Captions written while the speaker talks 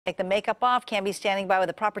Take the makeup off, can be standing by with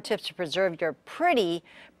the proper tips to preserve your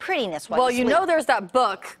prettiness while Well, you you sleep. know there's that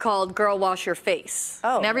book called Girl Wash Your Face.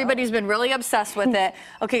 Oh, and everybody's been really obsessed with it.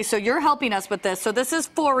 Okay, so you're helping us with this. So this is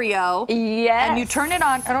Foreo. Yes. And you turn it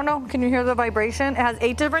on. I don't know, can you hear the vibration? It has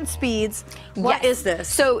 8 different speeds. What is this?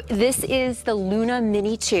 So this is the Luna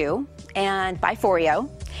Mini 2 and by Foreo.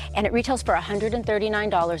 And it retails for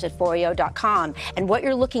 $139 at Foreo.com. And what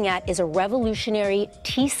you're looking at is a revolutionary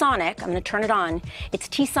T-Sonic. I'm going to turn it on. It's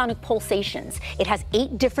T-Sonic pulsations. It has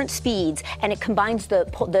 8 different speeds, and it combines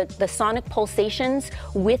the sonic pulsations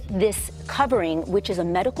with this covering, which is a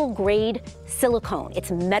medical grade silicone. It's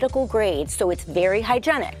medical grade, so it's very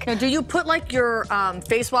hygienic. Now, do you put like your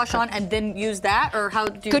face wash on and then use that, or how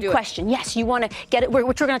do you do it? Good question. Yes, you want to get it,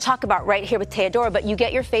 which we're going to talk about right here with Theodora, but you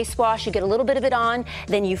get your face wash, you get a little bit of it on,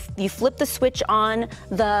 then you flip the switch on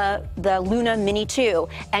the Luna Mini 2,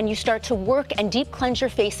 and you start to work and deep cleanse your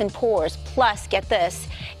face and pores. Plus, get this,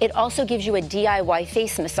 it also gives you a DIY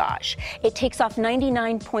face massage. It takes off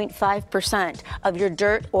 99.5% of your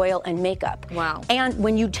dirt, oil, and makeup. Wow. And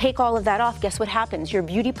when you take all of that off, guess what happens? Your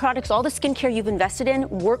beauty products, all the skincare you've invested in,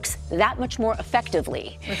 works that much more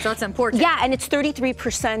effectively. That's important. Yeah, and it's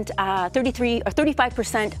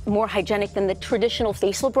 35% more hygienic than the traditional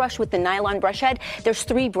facial brush with the nylon brush head. There's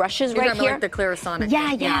 3 brushes right here. Like the Clarisonic.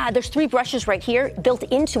 Yeah. There's 3 brushes right here built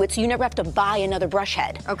into it, so you never have to buy another brush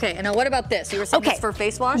head. Okay, and now what about this? You were saying this for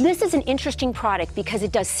face wash? This is an interesting product because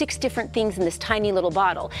it does 6 different things in this tiny little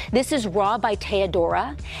bottle. This is Raw by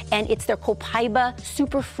Theodora, and it's their Copaiba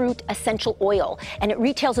Superfruit Essential Oil, and it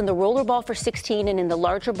retails in the roller ball for $16 and in the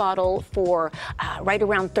larger bottle for right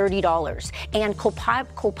around $30. And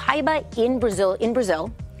Copaiba in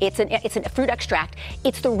Brazil. It's a fruit extract.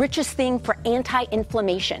 It's the richest thing for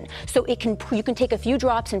anti-inflammation. So you can take a few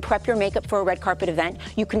drops and prep your makeup for a red carpet event.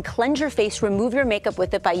 You can cleanse your face, remove your makeup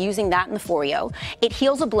with it by using that in the Foreo. It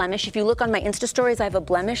heals a blemish. If you look on my Insta stories, I have a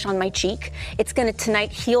blemish on my cheek. It's going to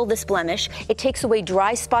tonight heal this blemish. It takes away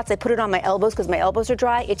dry spots. I put it on my elbows because my elbows are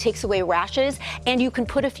dry. It takes away rashes, and you can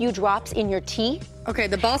put a few drops in your tea. Okay,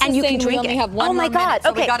 the boss and is you saying can drink we only it. have 1 oh my more God. minute,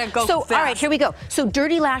 so okay. we gotta go fast. All right, here we go. So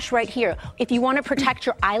Dirty Lash right here. If you want to protect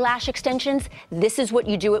your eyelash extensions, this is what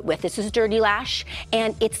you do it with. This is Dirty Lash,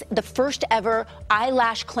 and it's the first ever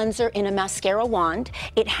eyelash cleanser in a mascara wand.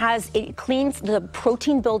 It cleans the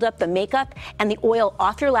protein buildup, the makeup, and the oil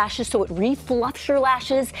off your lashes, so it refluffs your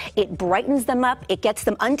lashes, it brightens them up, it gets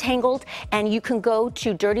them untangled, and you can go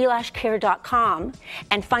to dirtylashcare.com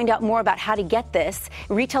and find out more about how to get this.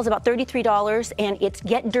 It retails about $33, and it's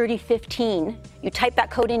Get Dirty 15. You type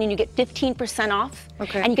that code in and you get 15% off,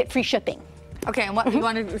 and you get free shipping. Okay, and what you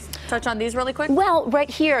want to touch on these really quick? Well, right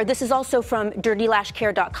here, this is also from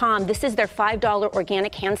dirtylashcare.com. This is their $5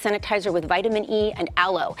 organic hand sanitizer with vitamin E and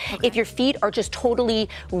aloe. Okay. If your feet are just totally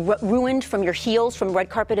ruined from your heels from red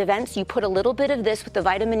carpet events, you put a little bit of this with the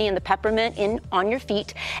vitamin E and the peppermint on your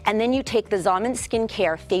feet, and then you take the Zaman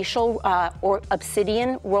Skincare facial or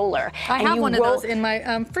obsidian roller. I have one of those in my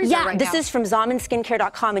freezer right now. Yeah, this is from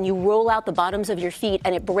ZamanSkincare.com, and you roll out the bottoms of your feet,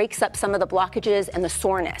 and it breaks up some of the blockages and the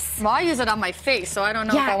soreness. Well, I use it on my face, so I don't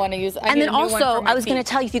know if I want to use it. And then also, I was going to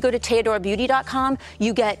tell you, if you go to TheodoraBeauty.com,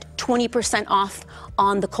 you get 20% off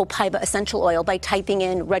on the Copaiba essential oil by typing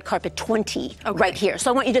in Red Carpet 20 right here.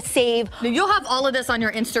 So I want you to save. Now, you'll have all of this on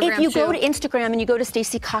your Instagram. If you go to Instagram and you go to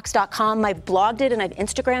StacyCox.com, I've blogged it and I've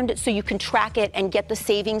Instagrammed it, so you can track it and get the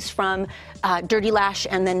savings from Dirty Lash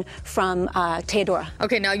and then from Theodora.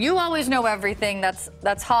 Okay, now you always know everything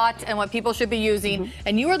that's hot and what people should be using,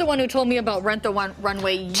 and you were the one who told me about Rent the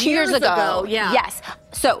Runway years ago. Yeah. Yes.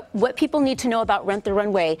 So what people need to know about Rent the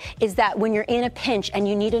Runway is that when you're in a pinch and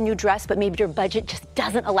you need a new dress, but maybe your budget just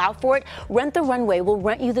doesn't allow for it, Rent the Runway will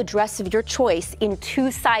rent you the dress of your choice in 2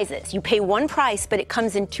 sizes. You pay 1 price, but it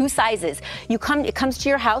comes in 2 sizes. It comes to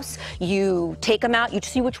your house, you take them out, you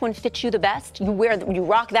see which one fits you the best, you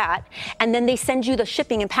rock that, and then they send you the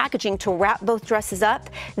shipping and packaging to wrap both dresses up.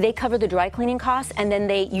 They cover the dry cleaning costs, and then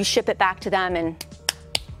you ship it back to them, and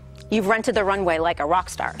you've rented the runway like a rock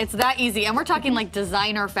star. It's that easy, and we're talking like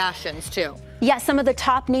designer fashions too. Yeah, some of the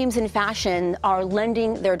top names in fashion are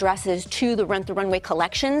lending their dresses to the Rent the Runway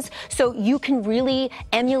collections. So you can really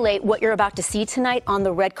emulate what you're about to see tonight on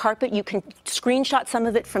the red carpet. You can screenshot some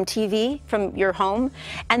of it from TV, from your home,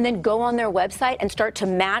 and then go on their website and start to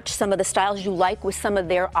match some of the styles you like with some of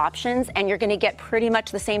their options. And you're going to get pretty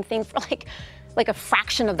much the same thing for like like a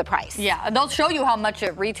fraction of the price. Yeah, and they'll show you how much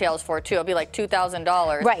it retails for too. It'll be like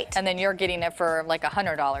 $2,000, Right. And then you're getting it for like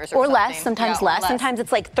 $100 Or something. less, sometimes Yeah, or less. Sometimes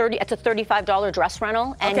it's like it's a $35 dress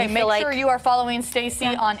rental. And Okay, you make feel sure like, you are following Stacy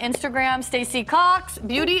on Instagram, Stacy Cox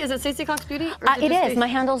Beauty. Is it Stacy Cox Beauty? Or It just is. My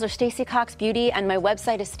handles are Stacy Cox Beauty, and my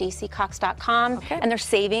website is stacycox.com. Okay. And there's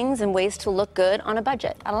savings and ways to look good on a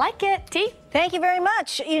budget. I like it. T. Thank you very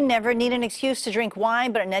much. You never need an excuse to drink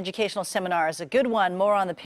wine, but an educational seminar is a good one. More on the